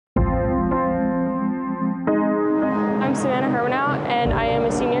I'm Savannah Hermanow, and I am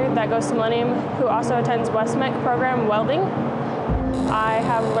a senior that goes to Millennium who also attends West MEC program welding. I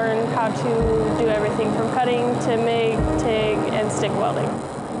have learned how to do everything from cutting to MIG, TIG, and stick welding.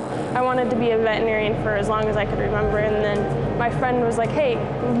 I wanted to be a veterinarian for as long as I could remember, and then my friend was like, hey,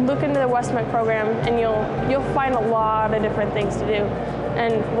 look into the West MEC program and you'll find a lot of different things to do.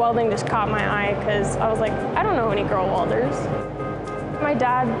 And welding just caught my eye because I was like, I don't know any girl welders. My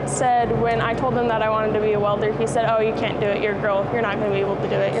dad said when I told him that I wanted to be a welder, he said, oh, you can't do it, you're a girl, you're not going to be able to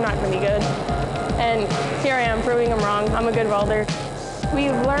do it, you're not going to be good. And here I am proving him wrong, I'm a good welder.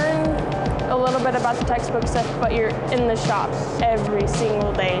 We've learned a little bit about the textbook stuff, but you're in the shop every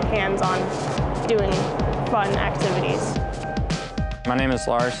single day, hands-on, doing fun activities. My name is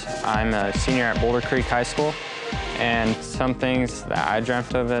Lars. I'm a senior at Boulder Creek High School, and some things that I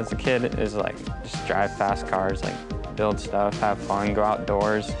dreamt of as a kid is like just drive fast cars, like build stuff, have fun, go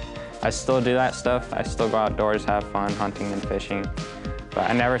outdoors. I still do that stuff. I still go outdoors, have fun hunting and fishing, but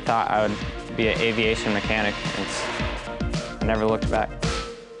I never thought I would be an aviation mechanic. I never looked back.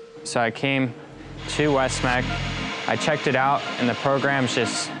 So I came to West MEC. I checked it out, and the program's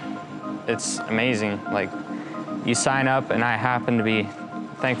it's amazing. Like, you sign up, and I happen to be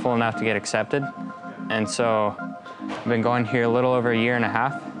thankful enough to get accepted. And so I've been going here a little over a year and a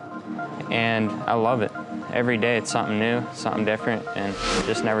half, and I love it. Every day it's something new, something different, and it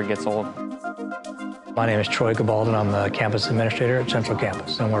just never gets old. My name is Troy Gabaldon. I'm the campus administrator at Central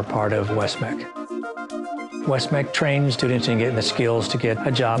Campus, and we're part of West MEC. West MEC trains students in getting the skills to get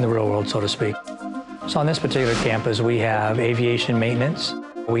a job in the real world, so to speak. So on this particular campus, we have aviation maintenance,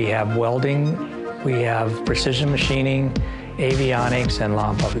 we have welding, we have precision machining, avionics, and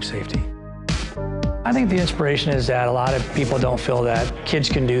law and public safety. I think the inspiration is that a lot of people don't feel that kids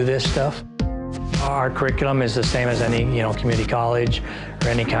can do this stuff. Our curriculum is the same as any community college or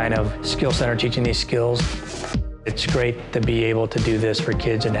any kind of skill center teaching these skills. It's great to be able to do this for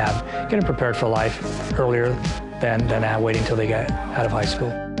kids and get them prepared for life earlier than waiting until they get out of high school.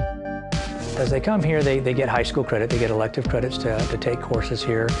 As they come here, they get high school credit, they get elective credits to take courses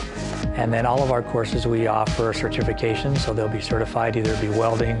here. And then all of our courses, we offer certifications, so they'll be certified either be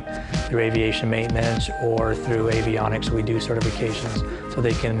welding, through aviation maintenance, or through avionics. We do certifications so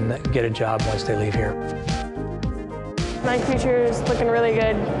they can get a job once they leave here. My future is looking really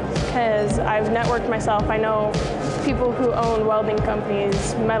good because I've networked myself. I know people who own welding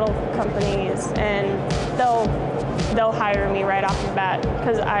companies, metal companies, and they'll hire me right off the bat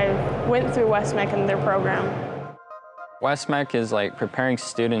because I went through West MEC and their program. West MEC is like preparing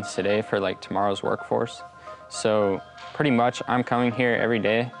students today for like tomorrow's workforce. So pretty much I'm coming here every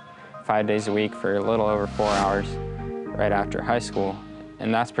day, 5 days a week for a little over 4 hours right after high school.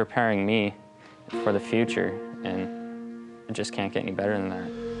 And that's preparing me for the future, and it just can't get any better than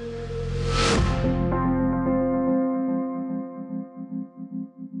that.